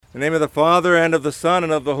In the name of the Father, and of the Son,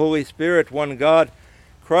 and of the Holy Spirit, one God,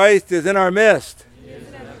 Christ is in our midst. He is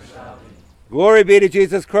and never shall be. Glory be to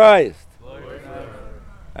Jesus Christ. Glory forever.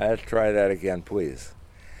 Let's try that again, please.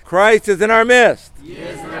 Christ is in our midst. He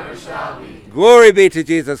is and never shall be. Glory be to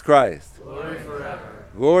Jesus Christ. Glory forever.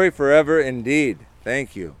 Glory forever indeed.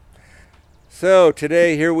 Thank you. So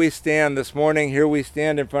today, here we stand this morning, here we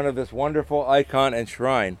stand in front of this wonderful icon and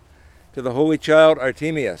shrine to the Holy Child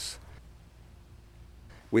Artemius.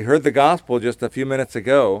 We heard the gospel just a few minutes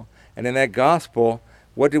ago, and in that gospel,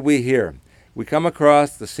 what did we hear? We come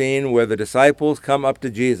across the scene where the disciples come up to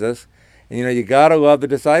Jesus, and you gotta love the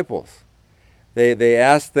disciples. They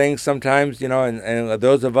ask things sometimes, and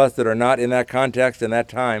those of us that are not in that context in that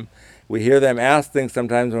time, we hear them ask things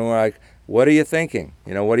sometimes when we're like, what are you thinking?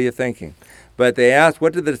 What are you thinking? But they asked,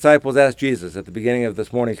 what did the disciples ask Jesus at the beginning of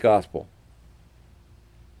this morning's gospel?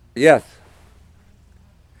 Yes.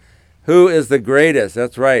 Who is the greatest?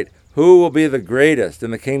 That's right. Who will be the greatest in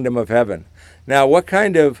the kingdom of heaven? Now, what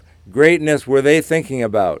kind of greatness were they thinking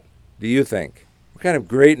about, do you think? What kind of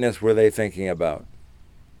greatness were they thinking about?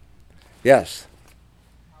 Yes.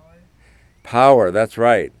 Power, that's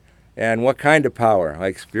right. And what kind of power?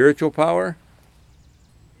 Like spiritual power?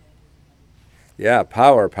 Yeah,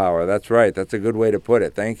 power, that's right. That's a good way to put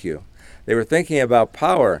it. Thank you. They were thinking about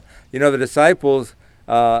power. The disciples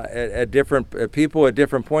people at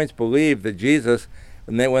different points believed that Jesus,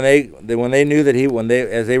 when they knew that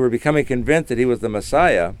as they were becoming convinced that he was the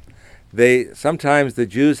Messiah, sometimes the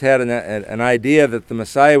Jews had an idea that the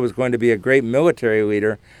Messiah was going to be a great military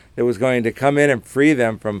leader that was going to come in and free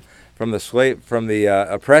them from the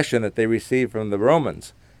oppression that they received from the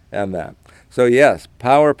Romans and that. So yes,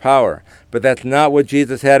 power, but that's not what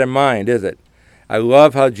Jesus had in mind, is it? I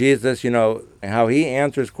love how Jesus, how he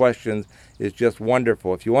answers questions is just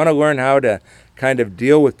wonderful. If you want to learn how to kind of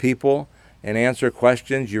deal with people and answer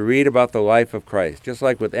questions, you read about the life of Christ. Just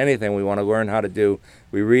like with anything we want to learn how to do,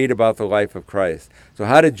 we read about the life of Christ. So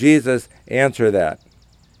how did Jesus answer that?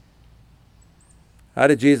 How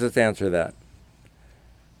did Jesus answer that?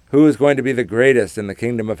 Who is going to be the greatest in the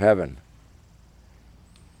kingdom of heaven?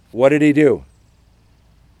 What did he do?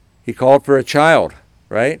 He called for a child,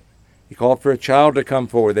 right? He called for a child to come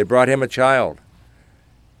forward. They brought him a child.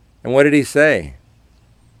 And what did he say?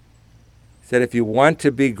 He said, if you want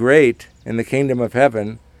to be great in the kingdom of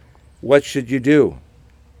heaven, what should you do?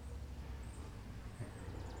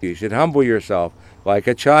 You should humble yourself like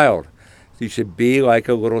a child. You should be like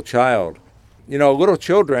a little child. Little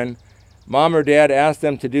children, mom or dad ask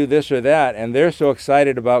them to do this or that, and they're so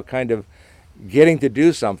excited about kind of getting to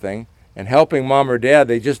do something and helping mom or dad,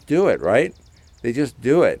 they just do it, right? They just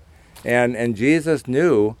do it. And Jesus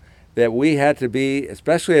knew that we had to be,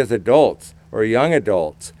 especially as adults or young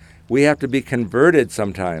adults, we have to be converted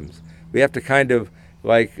sometimes. We have to kind of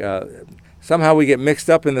somehow we get mixed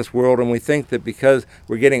up in this world and we think that because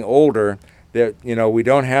we're getting older that, we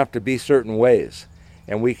don't have to be certain ways.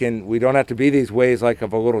 And we don't have to be these ways like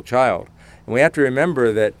of a little child. And we have to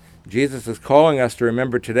remember that Jesus is calling us to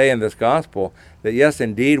remember today in this gospel that yes,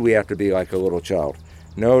 indeed, we have to be like a little child.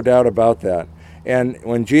 No doubt about that. And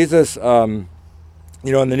when Jesus, in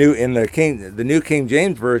the New King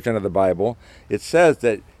James Version of the Bible, it says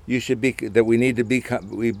that we need to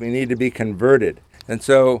be converted. And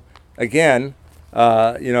so again,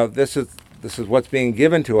 this is what's being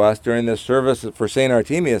given to us during this service for Saint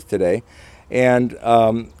Artemius today, and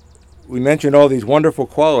we mentioned all these wonderful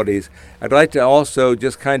qualities. I'd like to also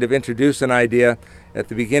just kind of introduce an idea at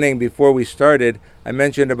the beginning before we started. I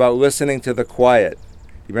mentioned about listening to the quiet.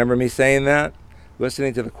 You remember me saying that?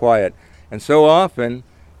 Listening to the quiet. And so often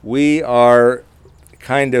we are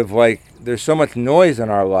kind of like, there's so much noise in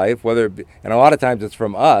our life, and a lot of times it's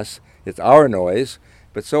from us, it's our noise,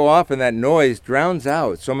 but so often that noise drowns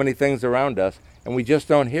out so many things around us, and we just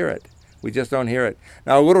don't hear it. We just don't hear it.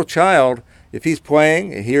 Now, a little child, if he's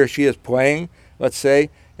playing, he or she is playing, let's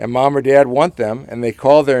say, and mom or dad want them, and they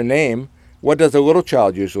call their name, what does a little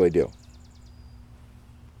child usually do?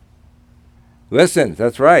 Listens,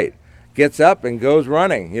 that's right. Gets up and goes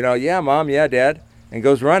running. Yeah, mom, yeah, dad, and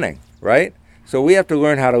goes running, right? So we have to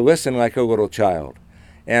learn how to listen like a little child.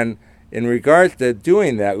 And in regards to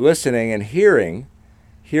doing that, listening and hearing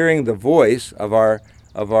the voice of our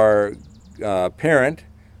parent,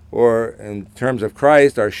 or in terms of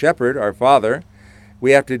Christ, our shepherd, our father,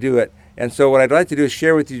 we have to do it. And so what I'd like to do is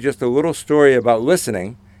share with you just a little story about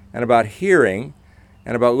listening and about hearing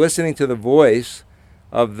and about listening to the voice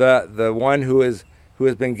of the one who has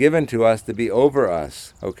been given to us to be over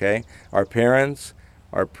us, okay? Our parents,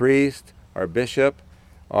 our priest, our bishop,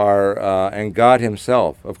 and God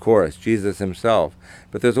himself, of course, Jesus himself.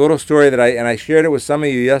 But there's a little story that I shared it with some of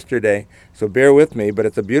you yesterday, so bear with me, but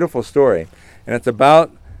it's a beautiful story. And it's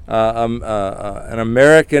about an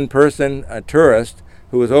American person, a tourist,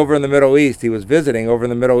 who was over in the Middle East. He was visiting over in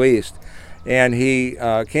the Middle East. And he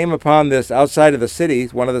came upon this outside of the city,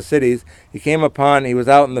 one of the cities. He was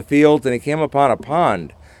out in the fields, and he came upon a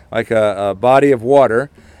pond, like a body of water.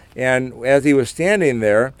 And as he was standing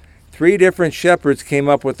there, 3 different shepherds came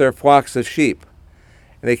up with their flocks of sheep.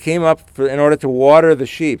 And they came up in order to water the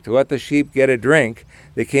sheep, to let the sheep get a drink.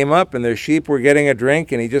 They came up, and their sheep were getting a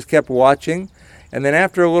drink, and he just kept watching. And then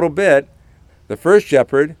after a little bit, the first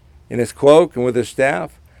shepherd, in his cloak and with his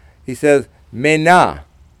staff, he says, Mena,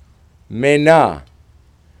 Mena,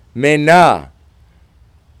 Mena.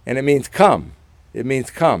 And it means come. It means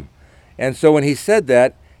come. And so when he said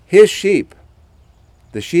that, his sheep,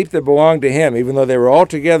 the sheep that belonged to him, even though they were all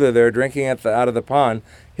together there drinking out of the pond,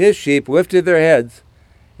 his sheep lifted their heads,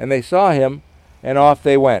 and they saw him, and off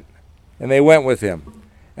they went. And they went with him.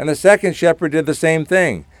 And the second shepherd did the same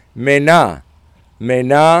thing. Mena,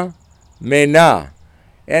 Mena, Mena.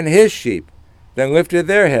 And his sheep then lifted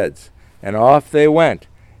their heads, and off they went.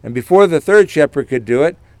 And before the third shepherd could do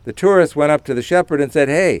it, the tourist went up to the shepherd and said,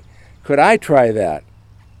 hey, could I try that?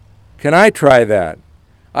 Can I try that?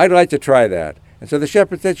 I'd like to try that. And so the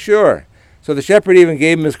shepherd said, sure. So the shepherd even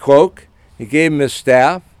gave him his cloak, he gave him his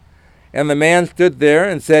staff, and the man stood there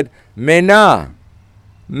and said, Mena,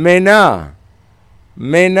 Mena,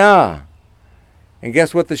 Mena. And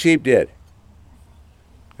guess what the sheep did?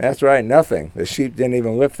 That's right, nothing. The sheep didn't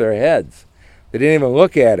even lift their heads. They didn't even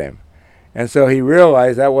look at him. And so he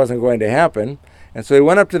realized that wasn't going to happen. And so he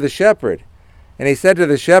went up to the shepherd. And he said to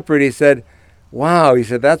the shepherd, he said, wow, he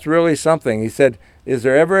said, that's really something. He said, is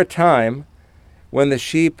there ever a time when the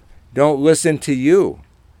sheep don't listen to you?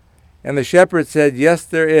 And the shepherd said, yes,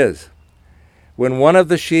 there is. When one of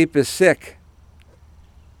the sheep is sick,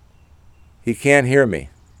 he can't hear me.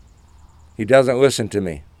 He doesn't listen to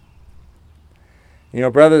me. You know,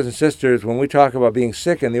 brothers and sisters, when we talk about being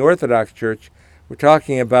sick in the Orthodox Church, we're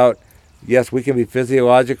talking about, yes, we can be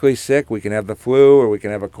physiologically sick, we can have the flu, or we can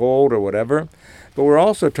have a cold, or whatever, but we're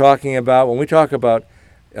also talking about, when we talk about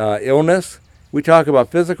illness, we talk about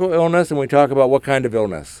physical illness, and we talk about what kind of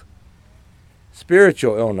illness?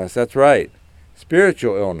 Spiritual illness, that's right.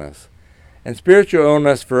 Spiritual illness. And spiritual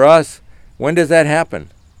illness for us, when does that happen?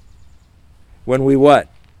 When we what?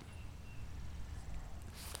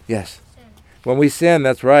 Yes. When we sin,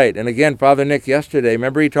 that's right. And again, Father Nick yesterday,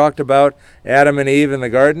 remember he talked about Adam and Eve in the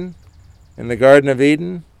Garden of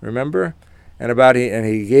Eden, remember? And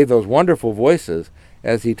he gave those wonderful voices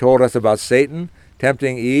as he told us about Satan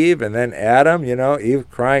tempting Eve, and then Adam, Eve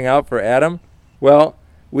crying out for Adam. Well,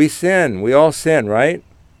 we sin. We all sin, right?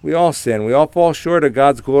 We all sin. We all fall short of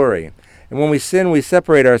God's glory. And when we sin, we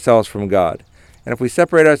separate ourselves from God. And if we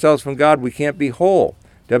separate ourselves from God, we can't be whole.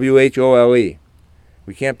 W-H-O-L-E.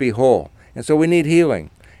 We can't be whole. And so we need healing.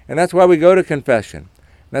 And that's why we go to confession.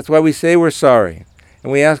 And that's why we say we're sorry.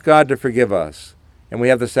 And we ask God to forgive us. And we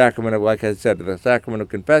have the sacrament of, like I said, the sacrament of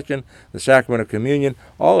confession, the sacrament of communion.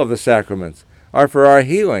 All of the sacraments are for our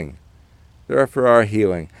healing. They're for our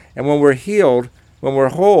healing. And when we're healed, when we're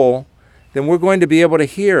whole, then we're going to be able to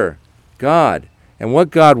hear God and what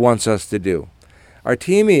God wants us to do.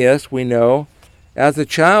 Artemius, we know, as a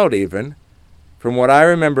child even, from what I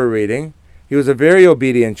remember reading, he was a very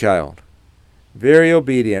obedient child. Very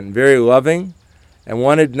obedient, very loving, and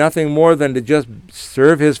wanted nothing more than to just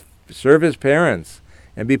serve his parents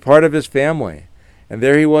and be part of his family. And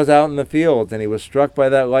there he was out in the fields, and he was struck by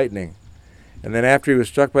that lightning. And then after he was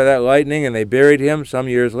struck by that lightning and they buried him, some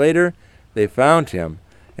years later, they found him.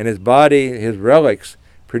 And his body, his relics,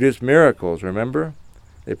 produced miracles, remember?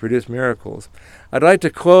 They produced miracles. I'd like to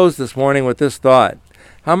close this morning with this thought.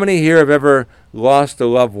 How many here have ever lost a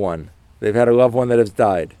loved one? They've had a loved one that has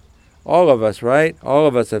died. All of us, right? All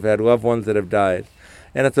of us have had loved ones that have died.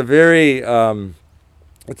 And it's a very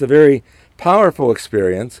powerful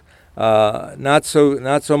experience. Not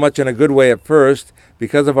so much in a good way at first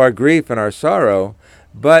because of our grief and our sorrow,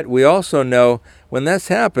 but we also know when this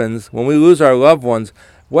happens, when we lose our loved ones,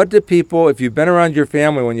 what do people, if you've been around your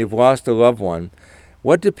family when you've lost a loved one,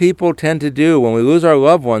 what do people tend to do when we lose our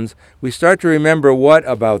loved ones? We start to remember what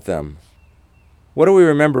about them? What do we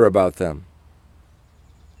remember about them?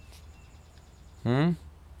 When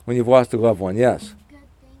you've lost a loved one, yes. Good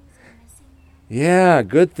things and missing them. Yeah,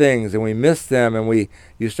 good things, and we miss them, and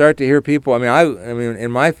you start to hear people. I mean, in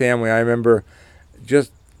my family, I remember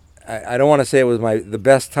I don't want to say it was the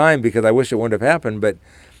best time because I wish it wouldn't have happened, but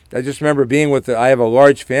I just remember being I have a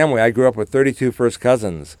large family. I grew up with 32 first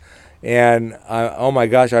cousins, And oh my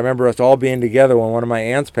gosh, I remember us all being together when one of my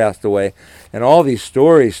aunts passed away, and all these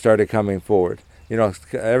stories started coming forward.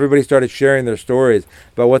 Everybody started sharing their stories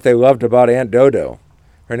about what they loved about Aunt Dodo.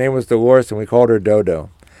 Her name was Dolores, and we called her Dodo.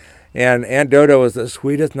 And Aunt Dodo was the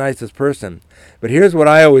sweetest, nicest person. But here's what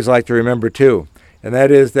I always like to remember too, and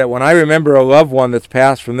that is that when I remember a loved one that's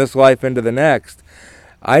passed from this life into the next,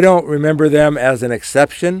 I don't remember them as an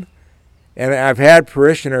exception. And I've had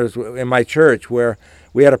parishioners in my church where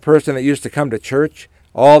we had a person that used to come to church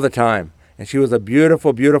all the time. And she was a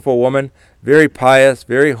beautiful, beautiful woman, very pious,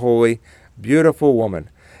 very holy, beautiful woman.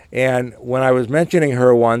 And when I was mentioning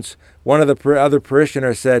her once, one of the other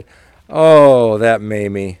parishioners said, "Oh, that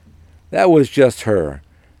Mamie, that was just her.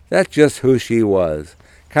 That's just who she was."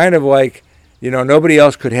 Kind of like, nobody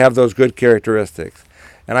else could have those good characteristics.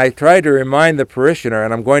 And I tried to remind the parishioner,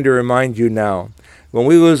 and I'm going to remind you now, when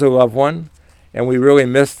we lose a loved one, and we really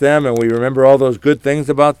miss them, and we remember all those good things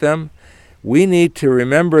about them, we need to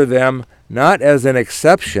remember them not as an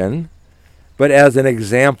exception, but as an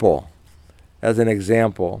example. As an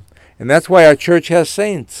example. And that's why our church has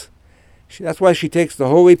saints. That's why she takes the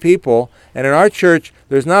holy people, and in our church,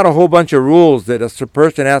 there's not a whole bunch of rules that a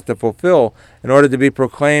person has to fulfill in order to be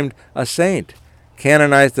proclaimed a saint,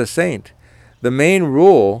 canonized a saint. The main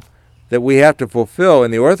rule that we have to fulfill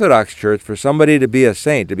in the Orthodox Church for somebody to be a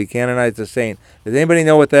saint, to be canonized a saint, does anybody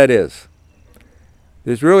know what that is?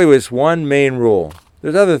 There's really this one main rule.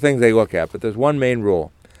 There's other things they look at, but there's one main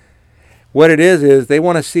rule. What it is they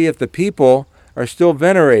want to see if the people are still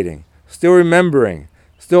venerating, still remembering,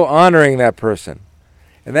 still honoring that person.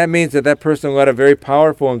 And that means that person led a very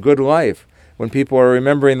powerful and good life when people are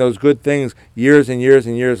remembering those good things years and years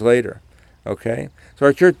and years later. Okay? So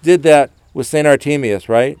our church did that with St. Artemius,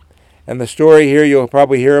 right? And the story here, you'll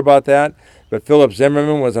probably hear about that, but Philip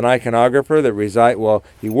Zimmerman was an iconographer that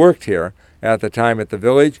he worked here at the time at the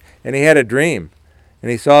village, and he had a dream. And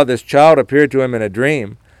he saw this child appear to him in a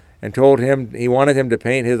dream and told him he wanted him to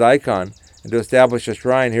paint his icon and to establish a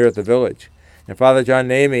shrine here at the village. And Father John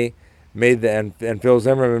Namey and Phil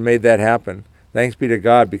Zimmerman made that happen. Thanks be to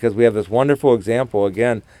God, because we have this wonderful example,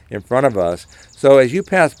 again, in front of us. So as you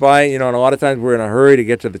pass by, and a lot of times we're in a hurry to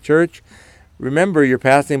get to the church, remember when you're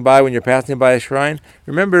passing by a shrine,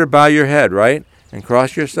 remember to bow your head, right? And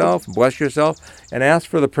cross yourself, bless yourself, and ask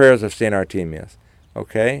for the prayers of St. Artemius,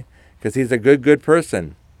 okay? Because he's a good, good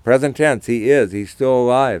person. Present tense, he is. He's still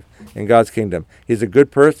alive in God's kingdom. He's a good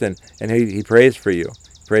person, and he prays for you.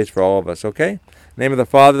 He prays for all of us, okay? In the name of the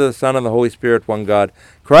Father, the Son, and the Holy Spirit, one God.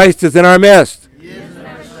 Christ is in our midst. He is and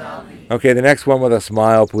ever shall be. Okay, the next one with a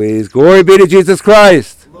smile, please. Glory be to Jesus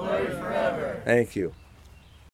Christ. Glory forever. Thank you.